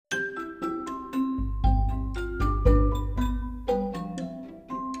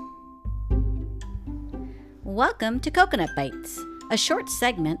Welcome to Coconut Bites, a short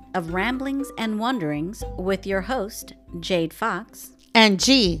segment of ramblings and wonderings with your host, Jade Fox. And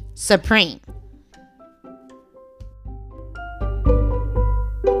G Supreme.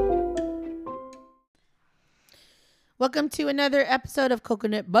 Welcome to another episode of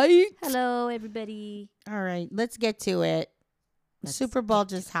Coconut Bites. Hello, everybody. All right, let's get to it. Super Bowl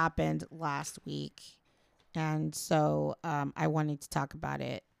just happened last week. And so I wanted to talk about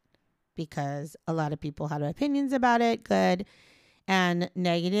it because a lot of people had opinions about it, good and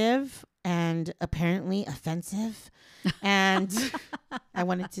negative and apparently offensive. And I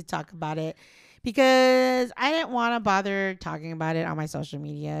wanted to talk about it because I didn't want to bother talking about it on my social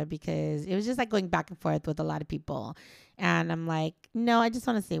media because it was just like going back and forth with a lot of people. And I'm like, no, I just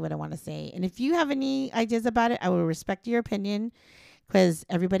want to say what I want to say. And if you have any ideas about it, I will respect your opinion because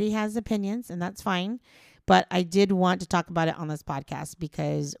everybody has opinions and that's fine. But I did want to talk about it on this podcast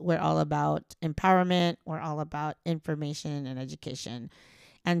because we're all about empowerment. We're all about information and education.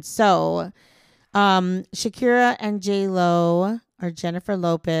 And so Shakira and J-Lo or Jennifer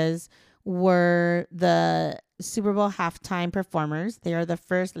Lopez were the Super Bowl halftime performers. They are the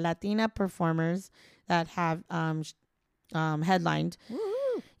first Latina performers that have headlined.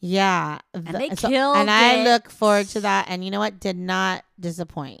 Woo-hoo. Yeah. And they killed it. I look forward to that. And you know what? Did not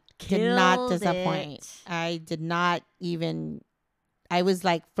disappoint. Did not disappoint. It. I did not even. I was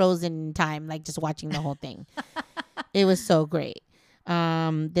like frozen in time, like just watching the whole thing. It was so great.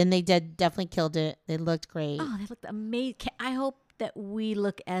 Then they definitely killed it. They looked great. Oh, they looked amazing. I hope that we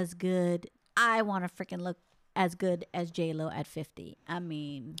look as good. I want to freaking look as good as J-Lo at 50. I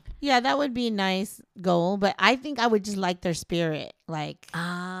mean. Yeah, that would be a nice goal. But I think I would just like their spirit. Like.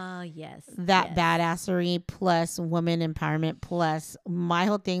 Yes. That badassery plus woman empowerment plus my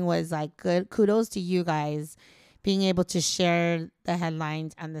whole thing was like good. Kudos to you guys being able to share the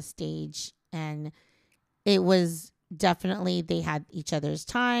headlines on the stage. And it was definitely they had each other's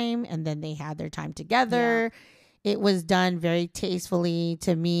time and then they had their time together. Yeah. It was done very tastefully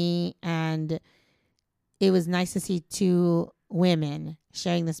to me. And it was nice to see two women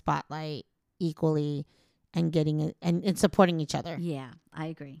sharing the spotlight equally and getting it and supporting each other. Yeah, I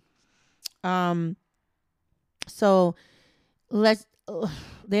agree. So let's the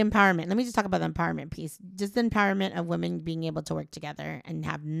empowerment. Let me just talk about the empowerment piece. Just the empowerment of women being able to work together and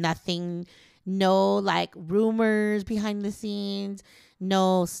have nothing, no like rumors behind the scenes,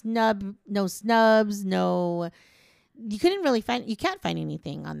 no snubs, you couldn't really find, you can't find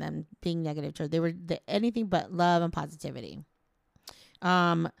anything on them being negative towards. They were anything but love and positivity.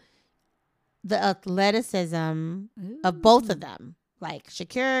 The athleticism of both of them, like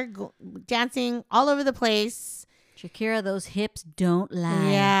Shakira dancing all over the place. Shakira, those hips don't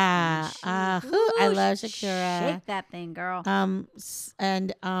lie. Yeah. I love Shakira. Shake that thing, girl.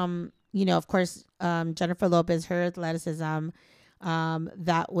 You know, of course, Jennifer Lopez, her athleticism,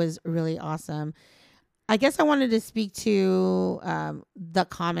 that was really awesome. I guess I wanted to speak to the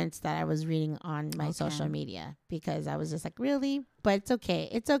comments that I was reading on my social media because I was just like, really? But it's okay.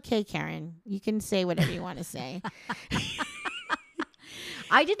 It's okay, Karen. You can say whatever you want to say.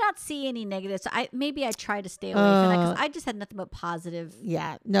 I did not see any negatives. So maybe I try to stay away from that because I just had nothing but positive.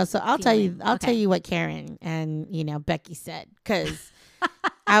 Yeah. No, so I'll tell you what Karen and, Becky said because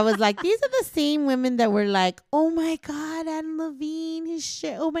I was like, these are the same women that were like, oh my God, Adam Levine, his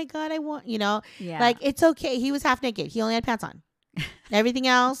shit. Oh my God, I want, like, it's okay. He was half naked. He only had pants on. Everything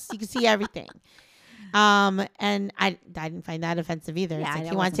else, you can see everything. And I didn't find that offensive either. Yeah, it's like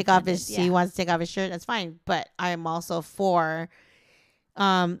he wants to take off he wants to take off his shirt. That's fine. But I'm also for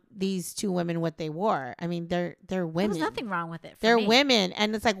these two women, what they wore. I mean, they're women. There's nothing wrong with it. They're women.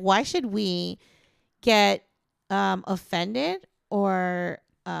 And it's like, why should we get offended or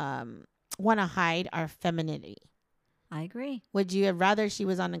want to hide our femininity? I agree. Would you have rather she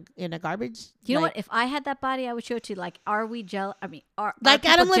was in a garbage? You know what? If I had that body, I would show it to you. Like, are we jealous? I mean, are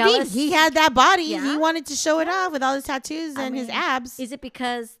Adam Levine? Jealous? He had that body. Yeah. He wanted to show it off with all his tattoos and his abs. Is it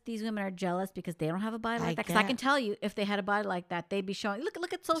because these women are jealous because they don't have a body like that? Because I can tell you, if they had a body like that, they'd be showing.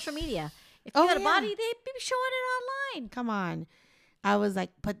 Look at social media. If you had a body, they'd be showing it online. Come on. I was like,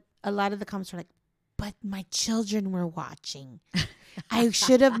 but a lot of the comments were like, but my children were watching. I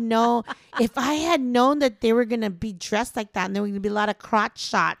should have known. If I had known that they were going to be dressed like that and there were going to be a lot of crotch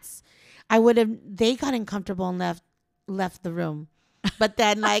shots, I would have, they got uncomfortable and left the room. But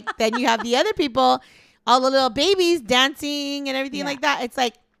then then you have the other people, all the little babies dancing and everything like that. It's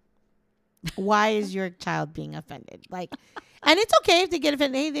like, why is your child being offended? Like, and it's okay if they get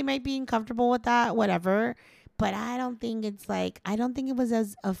offended. Hey, they might be uncomfortable with that, whatever. But I don't think it was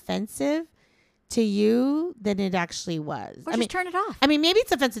as offensive to you than it actually was. Or just turn it off. I mean, maybe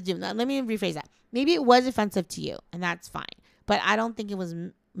it's offensive to you. Let me rephrase that. Maybe it was offensive to you, and that's fine. But I don't think it was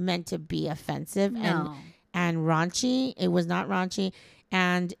meant to be offensive and raunchy. It was not raunchy,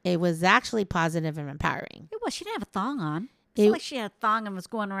 and it was actually positive and empowering. It was. She didn't have a thong on. It's not like she had a thong and was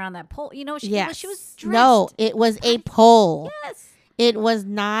going around that pole. You know, she was dressed. No, it was a pole. Yes. It was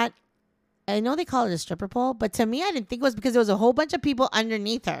not. I know they call it a stripper pole, but to me, I didn't think it was because there was a whole bunch of people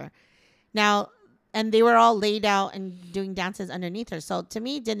underneath her. Now, and they were all laid out and doing dances underneath her. So to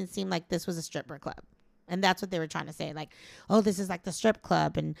me, it didn't seem like this was a stripper club. And that's what they were trying to say. Like, oh, this is like the strip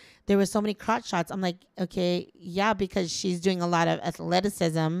club. And there were so many crotch shots. I'm like, okay, yeah, because she's doing a lot of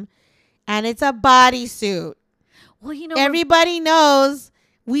athleticism. And it's a bodysuit. Well, you know. Everybody knows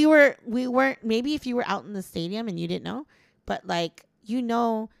we weren't, maybe if you were out in the stadium and you didn't know. But like, you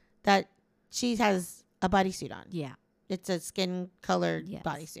know that she has a bodysuit on. Yeah. It's a skin-colored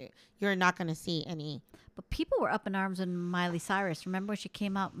bodysuit. You're not going to see any. But people were up in arms when Miley Cyrus. Remember when she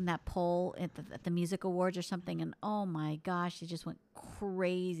came out in that poll at the music awards or something? And oh my gosh, she just went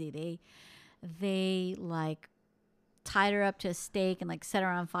crazy. They like tied her up to a stake and like set her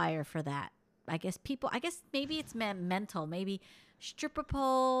on fire for that. I guess maybe it's mental. Maybe stripper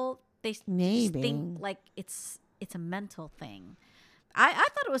pole. They just think like it's a mental thing. I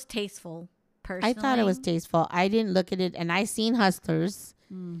thought it was tasteful. Personally. I thought it was tasteful. I didn't look at it, and I seen Hustlers,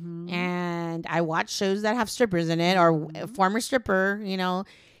 and I watch shows that have strippers in it or a former stripper, you know,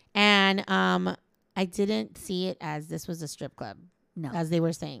 and I didn't see it as this was a strip club, as they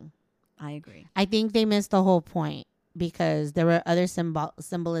were saying. I agree. I think they missed the whole point because there were other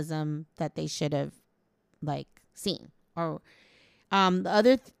symbolism that they should have like seen. Or the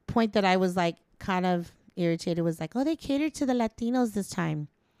other point that I was like kind of irritated was like, oh, they catered to the Latinos this time.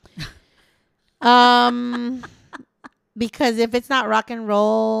 Because if it's not rock and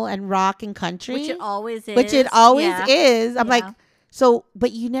roll and rock and country, which it always is, I'm like, so,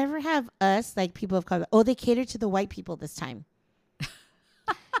 but you never have us like people of color. Oh, they cater to the white people this time.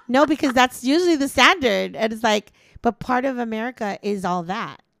 No, because that's usually the standard, and it's like, but part of America is all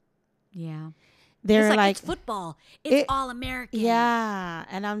that. Yeah, they're like it's football. It's all American. Yeah,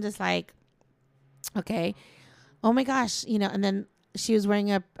 and I'm just like, okay, oh my gosh, you know, and then. She was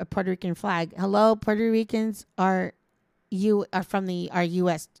wearing a Puerto Rican flag. Hello, Puerto Ricans are from our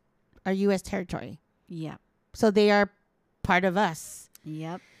U.S. territory. Yeah. So they are part of us.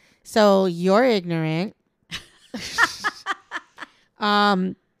 Yep. So you're ignorant.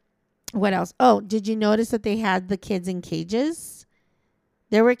 What else? Oh, did you notice that they had the kids in cages?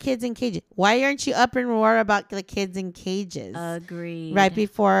 There were kids in cages. Why aren't you up and roar about the kids in cages? Agreed. Right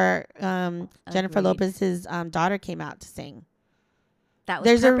before Jennifer Lopez's daughter came out to sing.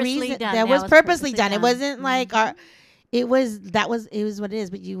 There's a reason that was purposely done. It wasn't like it was what it is.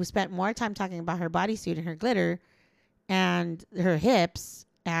 But you spent more time talking about her bodysuit and her glitter and her hips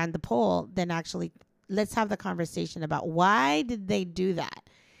and the pole than actually let's have the conversation about why did they do that.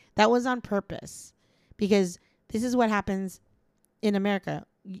 That was on purpose because this is what happens in America.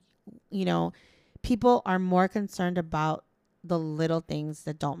 You know, people are more concerned about the little things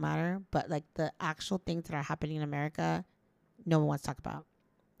that don't matter, but like the actual things that are happening in America. No one wants to talk about,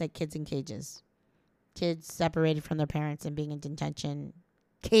 like kids in cages, kids separated from their parents and being in detention,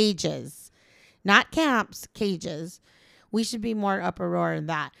 cages, not camps, cages. We should be more uproar in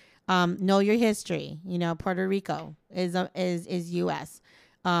that. Know your history. You know, Puerto Rico is U.S.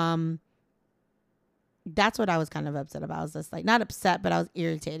 That's what I was kind of upset about. I was just like not upset, but I was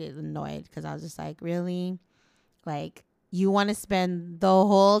irritated, annoyed because I was just like, really, like you want to spend the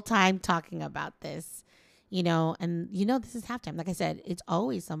whole time talking about this. You know, and you know, this is halftime. Like I said, it's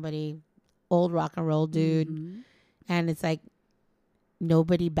always somebody, old rock and roll dude. And it's like,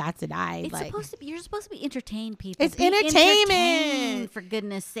 nobody bats an eye. It's like, supposed to be, you're supposed to be entertained, people. It's entertainment. For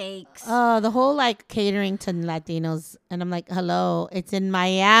goodness sakes. Oh, the whole like catering to Latinos. And I'm like, hello, it's in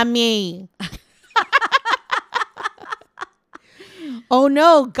Miami. Oh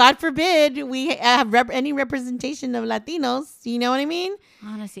no, God forbid we have any representation of Latinos. You know what I mean?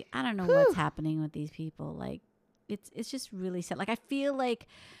 Honestly, I don't know what's happening with these people. Like, it's just really sad. Like, I feel like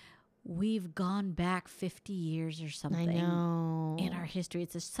we've gone back 50 years or something. I know. In our history.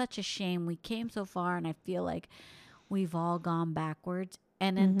 It's such a shame. We came so far, and I feel like we've all gone backwards.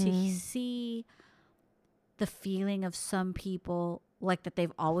 And then to see the feeling of some people, like that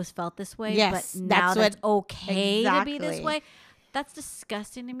they've always felt this way, yes, but now that's okay exactly. to be this way. That's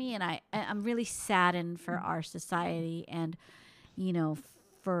disgusting to me, and I'm really saddened for our society and, you know,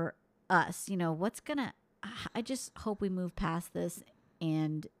 for us. You know, I just hope we move past this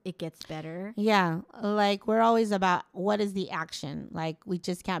and it gets better. Yeah. Like, we're always about what is the action? Like, we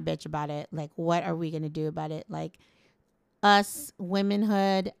just can't bitch about it. Like, what are we going to do about it? Like, us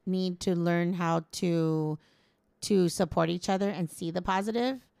womenhood need to learn how to support each other and see the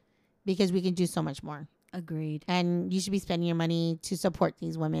positive, because we can do so much more. Agreed. And you should be spending your money to support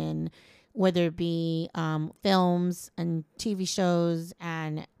these women, whether it be films and TV shows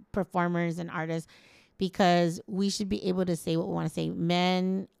and performers and artists, because we should be able to say what we want to say.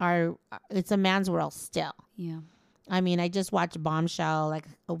 Men are, it's a man's world still. Yeah. I mean, I just watched Bombshell like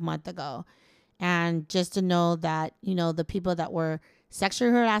a month ago, and just to know that, you know, the people that were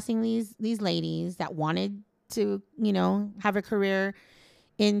sexually harassing these ladies that wanted to, you know, have a career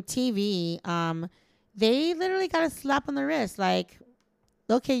in TV, they literally got a slap on the wrist. Like,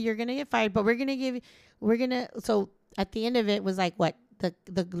 okay, you're going to get fired, but so at the end of it was like, what?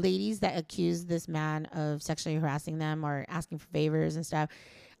 The ladies that accused this man of sexually harassing them or asking for favors and stuff,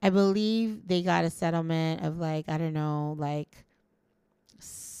 I believe they got a settlement of like, I don't know, like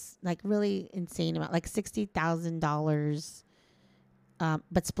really insane amount, like $60,000,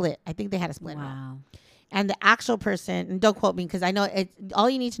 but split. I think they had a split. Wow. And the actual person, and don't quote me because I know it. All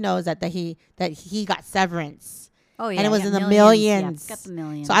you need to know is that he got severance. Oh yeah, and it was in the millions. Yeah, got the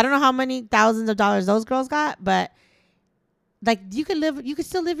millions. So I don't know how many thousands of dollars those girls got, but like you could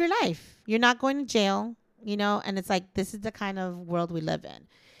still live your life. You're not going to jail, you know. And it's like, this is the kind of world we live in,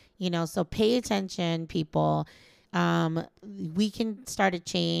 you know. So pay attention, people. We can start a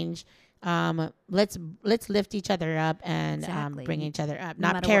change. Let's lift each other up and bring each other up,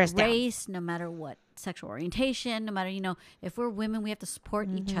 not tear us down. No matter what race, no matter what sexual orientation, no matter, you know, if we're women, we have to support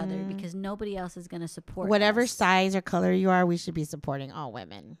each other, because nobody else is going to support whatever us. Size or color you are. We should be supporting all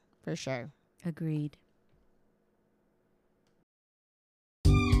women for sure. Agreed.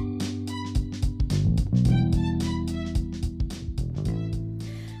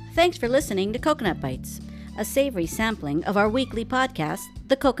 Thanks for listening to Coconut Bites, a savory sampling of our weekly podcast,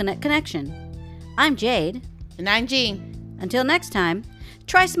 The Coconut Connection. I'm Jade. And I'm Jean. Until next time,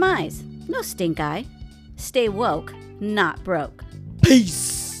 try smize, no stink eye. Stay woke, not broke.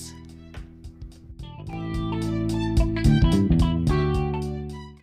 Peace.